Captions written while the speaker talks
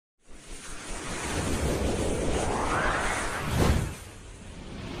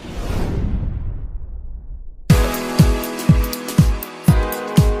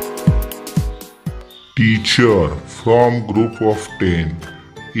Teacher, from group of 10.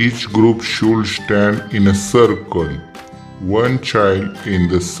 Each group should stand in a circle. One child in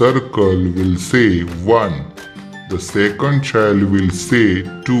the circle will say 1. The second child will say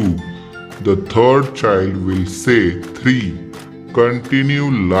 2. The third child will say 3.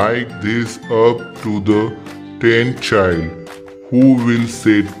 Continue like this up to the 10th child, who will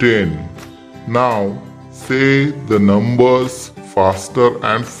say 10. Now say the numbers faster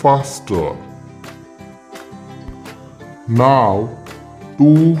and faster. Now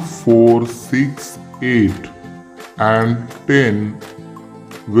 2, 4, 6, 8 and 10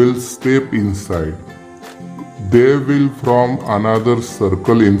 will step inside. They will form another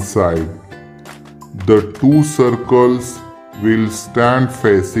circle inside. The two circles will stand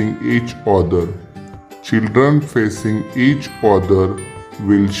facing each other. Children facing each other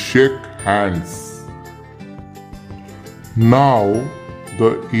will shake hands. Now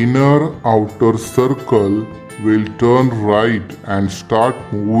the inner outer circle will turn right and start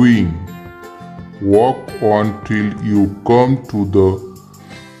moving. Walk on till you come to the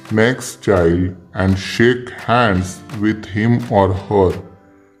next child and shake hands with him or her.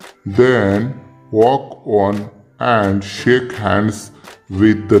 Then walk on and shake hands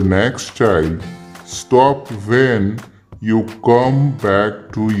with the next child. Stop when you come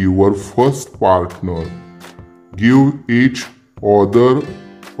back to your first partner. Give each other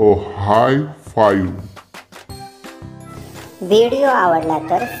a high five. Video आवडला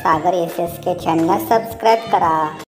तर सागर SSK चॅनलला subscribe करा.